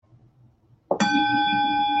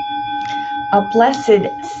A blessed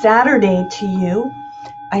Saturday to you.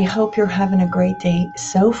 I hope you're having a great day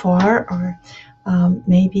so far, or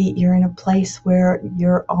maybe you're in a place where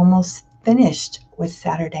you're almost finished with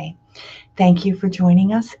Saturday. Thank you for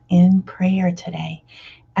joining us in prayer today.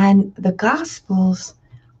 And the Gospels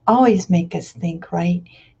always make us think, right?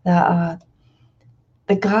 The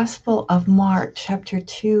Gospel of Mark, chapter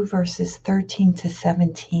 2, verses 13 to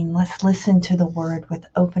 17. Let's listen to the word with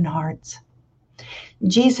open hearts.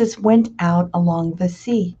 Jesus went out along the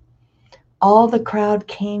sea. All the crowd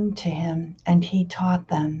came to him, and he taught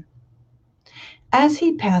them. As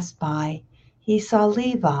he passed by, he saw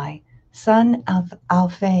Levi, son of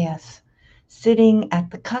Alphaeus, sitting at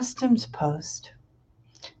the customs post.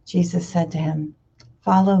 Jesus said to him,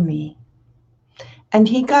 "Follow me." And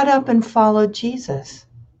he got up and followed Jesus.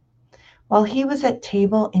 While he was at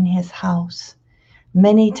table in his house,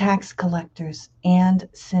 many tax collectors and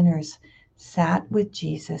sinners sat with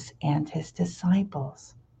Jesus and his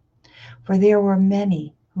disciples, for there were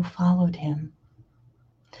many who followed him.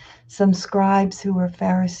 Some scribes who were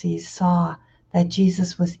Pharisees saw that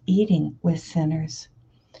Jesus was eating with sinners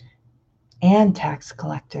and tax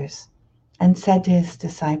collectors and said to his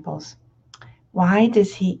disciples, "Why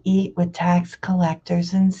does he eat with tax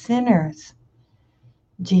collectors and sinners?"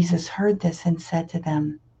 Jesus heard this and said to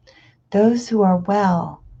them, "Those who are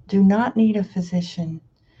well do not need a physician,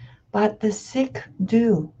 but the sick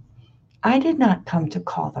do. I did not come to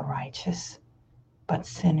call the righteous, but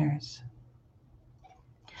sinners."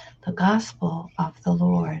 The Gospel of the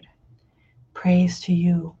Lord. Praise to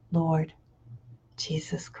you, Lord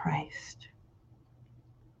Jesus Christ.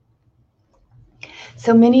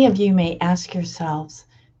 So many of you may ask yourselves,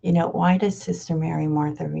 why does Sister Mary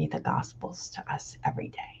Martha read the Gospels to us every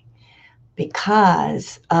day?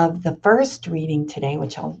 Because of the first reading today,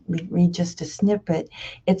 which I'll read just a snippet.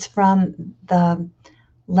 It's from the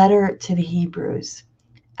letter to the Hebrews.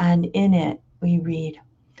 And in it, we read,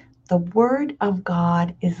 "The word of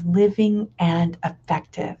God is living and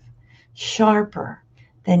effective, sharper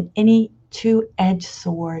than any two-edged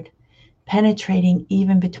sword, penetrating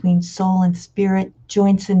even between soul and spirit,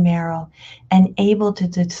 joints and marrow, and able to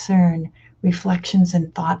discern reflections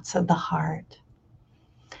and thoughts of the heart.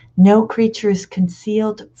 No creature is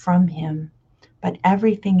concealed from him, but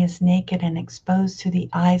everything is naked and exposed to the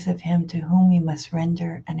eyes of him to whom we must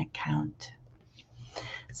render an account."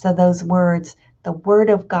 So those words, the word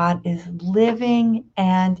of God is living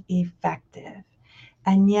and effective.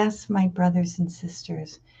 And yes, my brothers and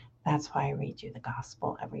sisters, that's why I read you the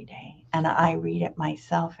gospel every day. And I read it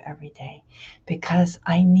myself every day because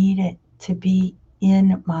I need it to be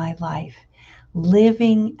in my life,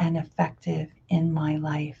 living and effective in my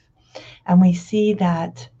life. And we see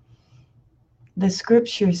that the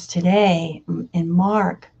scriptures today in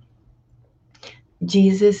Mark,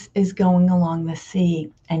 Jesus is going along the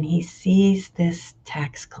sea and he sees this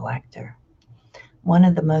tax collector, one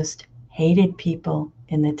of the most hated people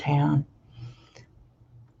in the town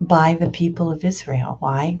by the people of Israel.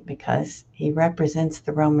 Why? Because he represents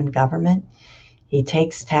the Roman government. He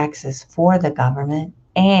takes taxes for the government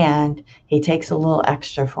and he takes a little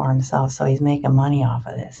extra for himself. So he's making money off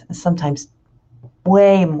of this, and sometimes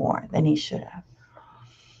way more than he should have.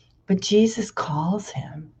 But Jesus calls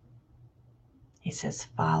him. He says,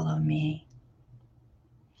 "Follow me."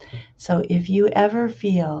 So if you ever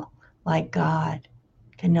feel like God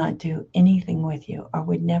cannot do anything with you or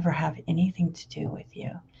would never have anything to do with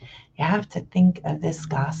you, you have to think of this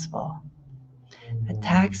gospel. The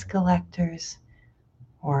tax collectors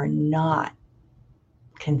were not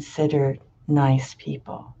considered nice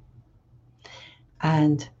people.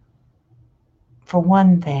 And for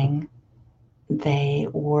one thing, they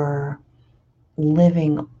were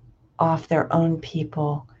living off their own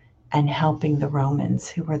people and helping the Romans,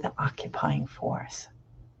 who were the occupying force.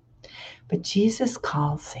 But Jesus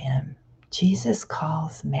calls him. Jesus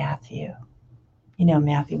calls Matthew.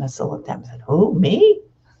 Matthew must have looked at him and said, "Who, me?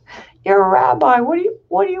 You're a rabbi. What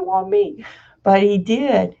do you want me?" But he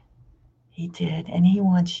did. He did. And he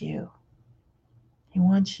wants you. He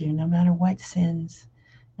wants you no matter what sins,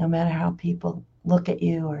 no matter how people look at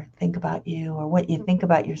you or think about you or what you think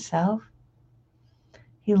about yourself.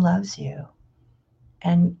 He loves you.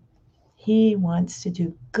 And he wants to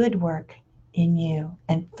do good work in you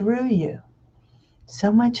and through you.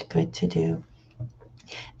 So much good to do.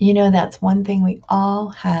 That's one thing we all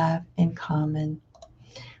have in common.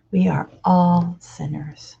 We are all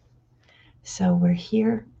sinners. So we're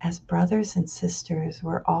here as brothers and sisters.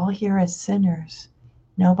 We're all here as sinners.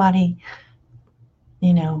 Nobody,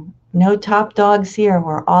 no top dogs here.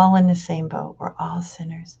 We're all in the same boat. We're all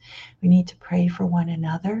sinners. We need to pray for one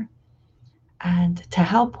another and to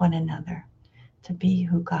help one another. to be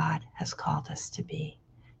who God has called us to be,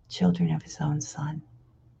 children of his own Son.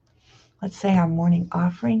 Let's say our morning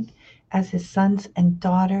offering as his sons and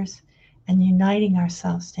daughters and uniting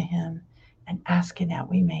ourselves to him and asking that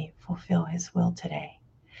we may fulfill his will today.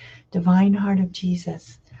 Divine Heart of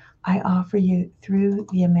Jesus, I offer you through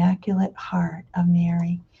the Immaculate Heart of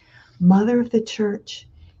Mary, Mother of the Church,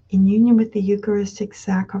 in union with the Eucharistic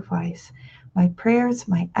sacrifice, my prayers,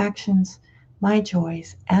 my actions, my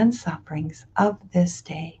joys and sufferings of this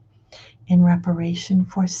day, in reparation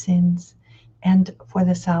for sins and for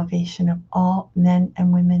the salvation of all men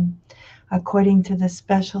and women, according to the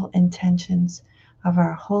special intentions of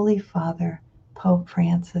our Holy Father, Pope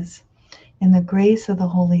Francis, in the grace of the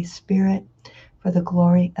Holy Spirit, for the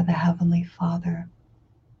glory of the Heavenly Father.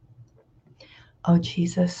 O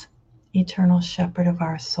Jesus, eternal shepherd of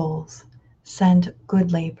our souls, send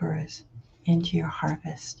good laborers into your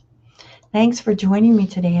harvest. Thanks for joining me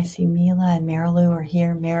today. I see Mila and Marilou are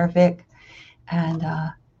here, Maravik, and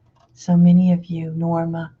so many of you,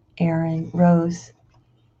 Norma, Erin, Rose,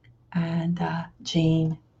 and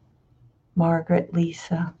Jean, Margaret,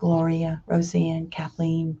 Lisa, Gloria, Roseanne,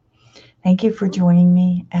 Kathleen. Thank you for joining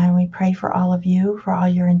me, and we pray for all of you, for all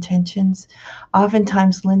your intentions.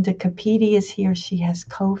 Oftentimes, Linda Capiti is here. She has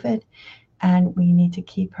COVID, and we need to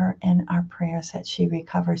keep her in our prayers that she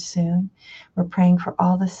recovers soon. We're praying for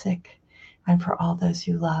all the sick and for all those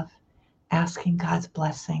you love, asking God's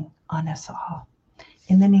blessing on us all.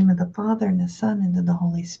 In the name of the Father, and the Son, and of the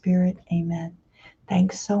Holy Spirit, amen.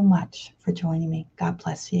 Thanks so much for joining me. God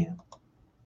bless you.